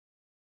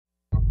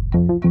All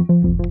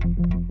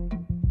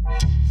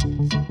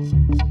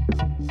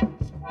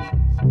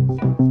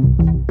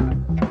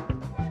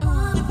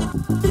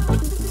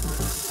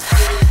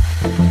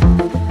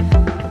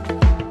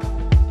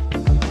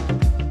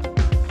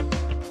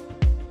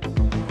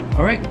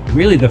right,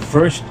 really the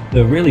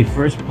really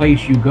first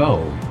place you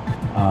go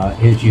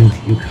is you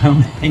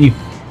come and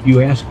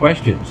you ask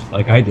questions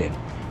like I did.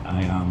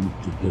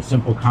 The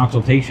simple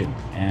consultation,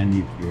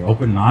 and you're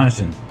open and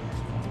honest, and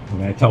I'm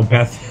going to tell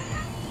Beth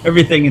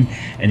everything,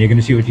 and you're going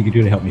to see what you can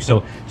do to help me.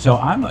 So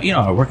I'm,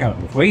 I work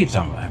out with weights,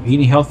 I'm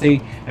eating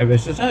healthy. Everybody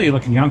says, oh, you're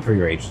looking young for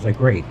your age. It's like,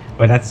 great.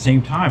 But at the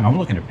same time, I'm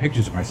looking at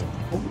pictures of myself.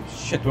 Holy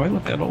shit, do I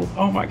look that old?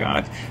 Oh my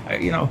God,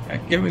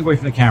 get me away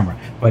from the camera.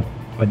 But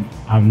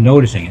I'm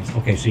noticing it.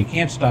 Okay, so you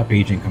can't stop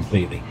aging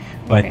completely.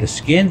 But the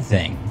skin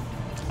thing,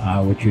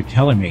 which you're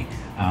telling me,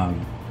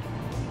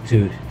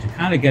 to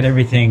kind of get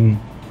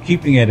everything,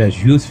 keeping it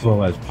as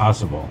youthful as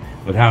possible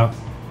without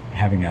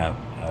having a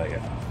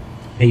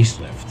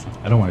facelift.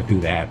 I don't want to do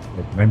that,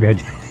 but maybe I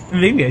do.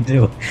 Maybe I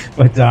do.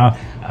 But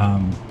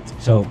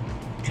so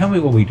tell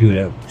me what we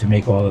do to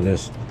make all of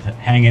this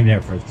hang in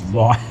there for as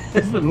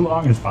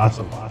long as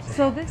possible.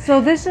 So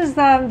this is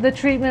the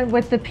treatment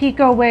with the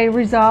PicoWay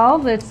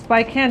Resolve. It's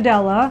by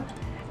Candela,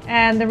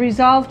 and the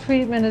Resolve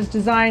treatment is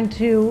designed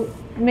to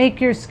make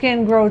your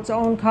skin grow its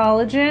own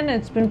collagen.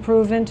 It's been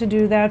proven to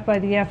do that by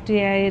the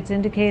FDA. It's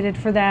indicated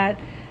for that.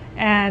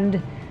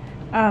 And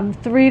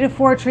 3 to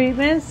 4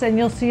 treatments and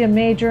you'll see a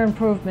major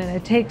improvement.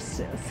 It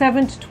takes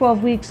 7 to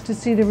 12 weeks to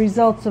see the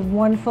results of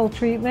one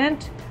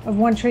treatment.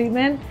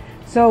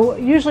 So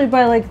usually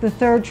by like the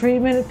 3rd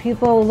treatment,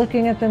 people are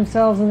looking at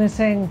themselves and they're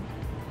saying,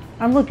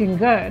 I'm looking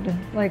good.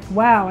 Like,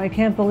 wow, I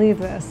can't believe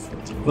this.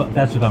 Well,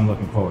 that's what I'm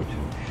looking forward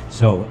to.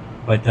 So,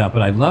 but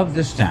I love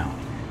this sound.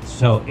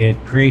 So it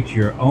creates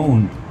your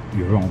own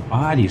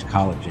body's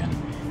collagen,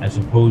 as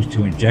opposed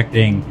to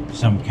injecting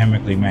some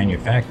chemically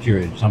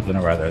manufactured something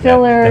or other.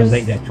 Fillers.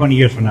 That 20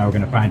 years from now we're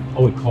going to find,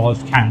 oh, it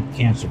caused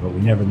cancer, but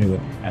we never knew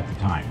it at the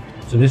time.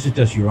 So this is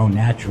just your own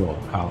natural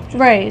collagen.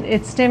 Right.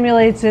 It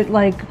stimulates it,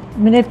 like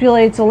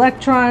manipulates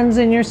electrons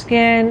in your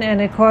skin,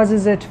 and it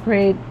causes it to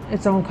create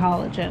its own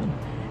collagen.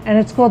 And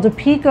it's called a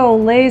pico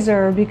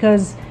laser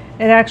because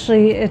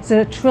it's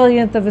a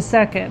trillionth of a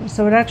second.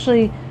 So it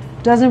actually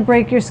doesn't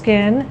break your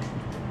skin.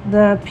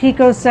 The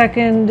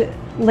picosecond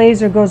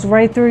laser goes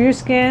right through your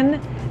skin,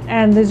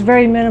 and there's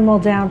very minimal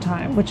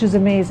downtime, which is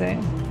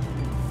amazing.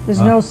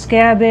 There's no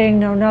scabbing,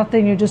 no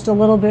nothing. You're just a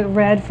little bit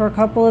red for a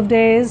couple of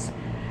days,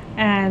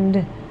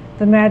 and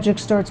the magic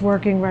starts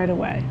working right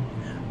away.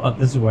 Well,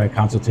 this is why a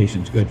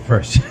consultation is good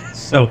first.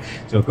 so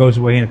it goes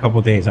away in a couple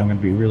of days. I'm going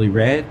to be really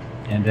red,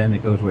 and then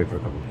it goes away for a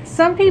couple of days.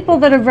 Some people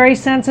that are very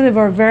sensitive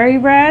are very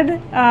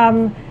red.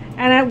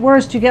 And at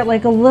worst, you get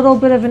like a little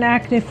bit of an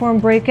acneiform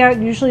breakout,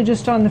 usually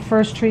just on the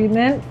first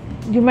treatment.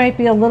 You might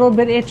be a little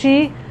bit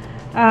itchy,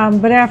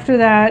 but after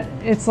that,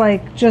 it's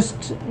like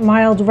just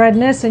mild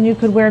redness, and you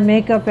could wear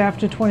makeup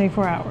after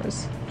 24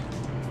 hours.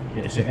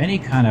 Is there any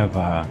kind of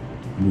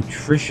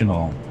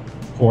nutritional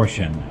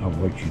portion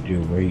of what you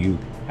do, where you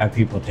have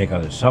people take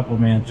other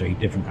supplements or eat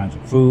different kinds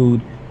of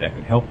food that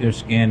could help their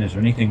skin? Is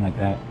there anything like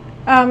that?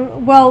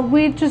 Well,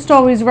 we just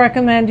always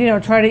recommend,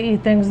 try to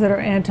eat things that are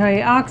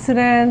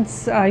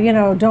antioxidants,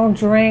 don't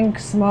drink,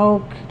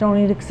 smoke, don't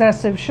eat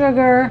excessive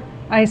sugar,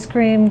 ice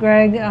cream,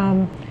 Greg.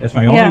 That's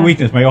my only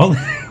weakness, my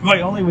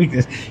only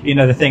weakness.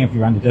 The thing, if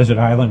you're on the desert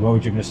island, what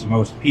would you miss the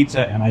most?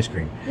 Pizza and ice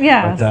cream.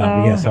 Yeah.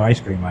 So ice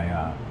cream,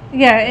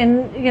 yeah,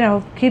 and,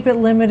 keep it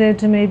limited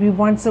to maybe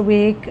once a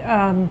week.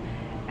 And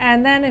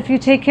then if you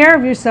take care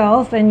of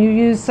yourself and you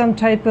use some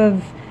type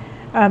of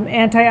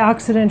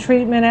antioxidant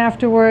treatment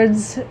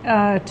afterwards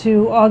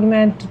to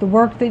augment the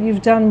work that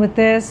you've done with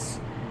this,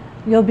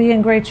 you'll be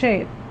in great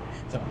shape.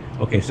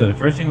 So the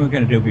first thing we're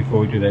going to do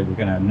before we do that, we're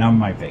going to numb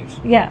my face.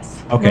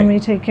 Yes. Okay. Let me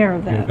take care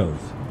of that. Here it goes.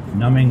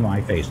 Numbing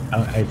my face.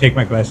 I take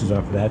my glasses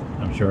off for that,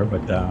 I'm sure,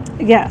 but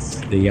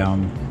yes.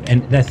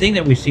 And the thing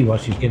that we see while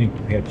she's getting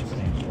prepared to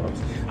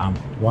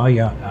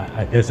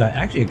there's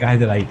actually a guy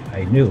that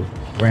I knew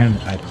ran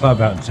a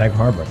club out in Sag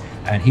Harbor,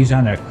 and he's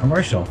on a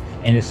commercial,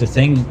 and it's the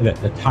thing that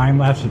the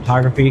time-lapse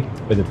photography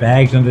with the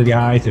bags under the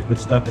eyes. They put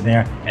stuff in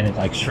there and it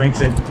like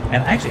shrinks it,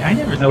 and actually I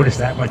never noticed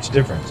that much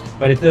difference,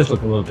 but it does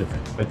look a little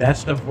different. But that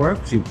stuff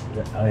works.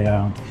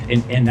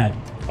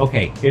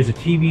 Okay, here's a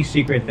TV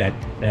secret that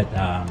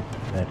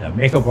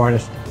makeup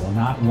artists will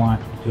not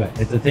want to.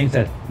 It's the things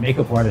that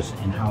makeup artists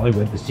in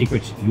Hollywood, the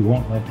secrets you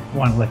won't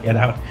want to let get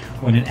out.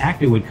 When an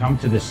actor would come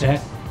to the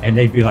set and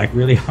they'd be like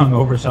really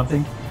hungover or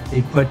something,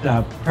 they'd put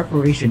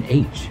preparation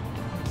H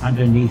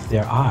underneath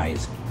their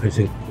eyes because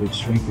it would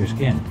shrink your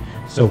skin.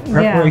 So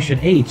preparation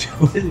H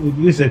would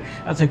use it.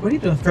 I was like, what are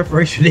you doing with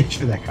preparation H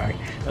for that guy?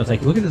 I was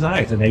like, look at his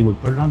eyes, and they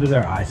would put it under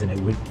their eyes and it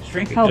would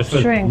shrink it just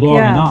long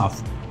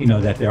enough,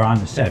 that they're on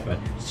the set. But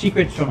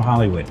secrets from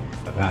Hollywood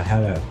about how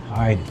to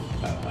hide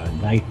a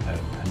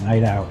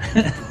night out.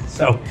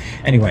 So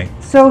anyway.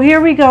 So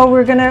here we go.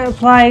 We're going to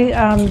apply,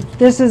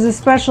 this is a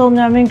special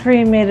numbing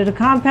cream made at a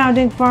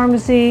compounding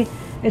pharmacy.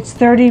 It's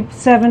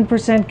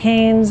 37%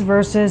 canes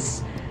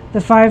versus the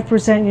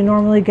 5% you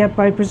normally get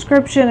by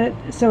prescription.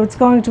 So it's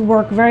going to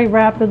work very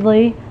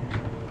rapidly.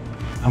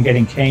 I'm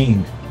getting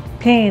caned.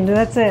 Caned,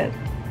 that's it.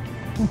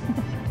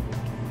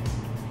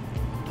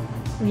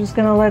 I'm just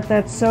going to let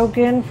that soak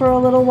in for a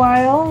little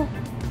while.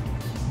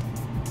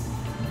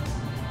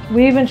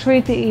 We even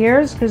treat the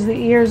ears because the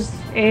ears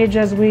age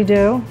as we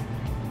do.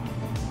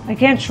 I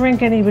can't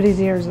shrink anybody's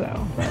ears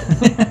though.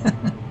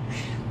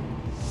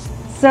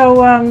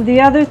 So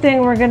the other thing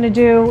we're going to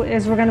do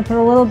is we're going to put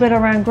a little bit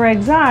around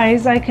Gregg's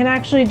eyes. I can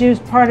actually do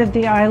part of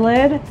the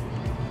eyelid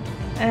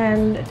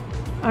and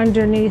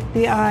underneath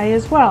the eye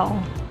as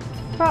well.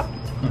 Oh,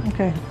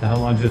 okay. How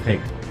long does it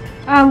take?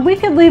 We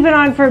could leave it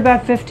on for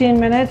about 15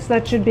 minutes.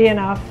 That should be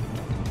enough.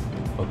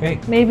 Okay.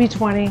 Maybe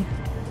 20.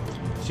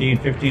 See you in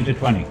 15 to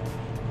 20.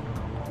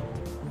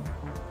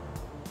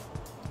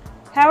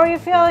 How are you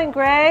feeling,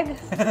 Gregg?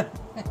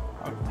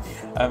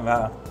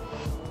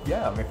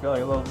 I'm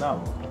feeling a little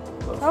numb.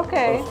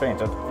 Okay. A little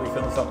faint. I'm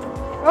feeling something.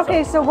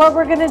 Okay, so what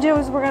we're going to do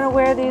is we're going to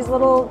wear these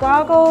little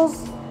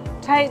goggles,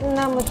 tighten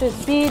them with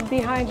this bead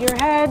behind your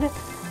head.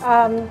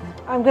 I'm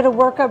going to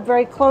work up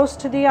very close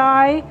to the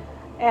eye,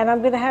 and I'm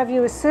going to have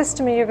you assist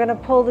me. You're going to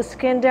pull the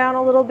skin down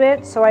a little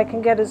bit so I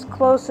can get as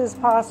close as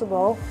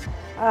possible.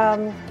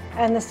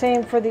 And the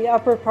same for the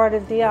upper part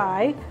of the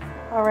eye.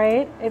 All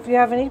right, if you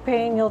have any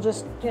pain, you'll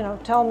just,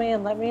 tell me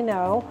and let me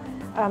know.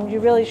 You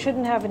really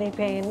shouldn't have any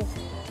pain.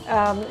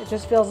 It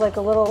just feels like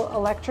a little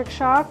electric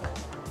shock.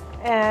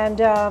 And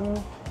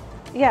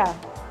yeah,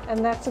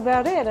 and that's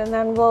about it. And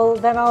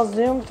then I'll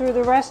zoom through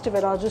the rest of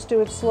it. I'll just do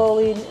it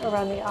slowly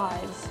around the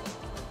eyes.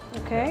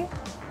 Okay?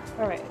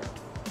 All right.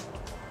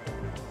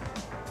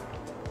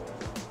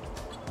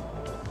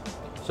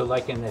 So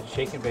like in that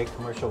shake and bake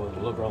commercial where the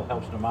little girl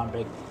helps the mom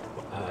bake,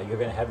 you're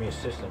going to have me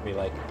assist and be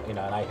like, and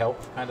I help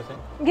kind of thing?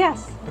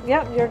 Yes.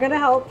 Yep, you're going to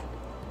help.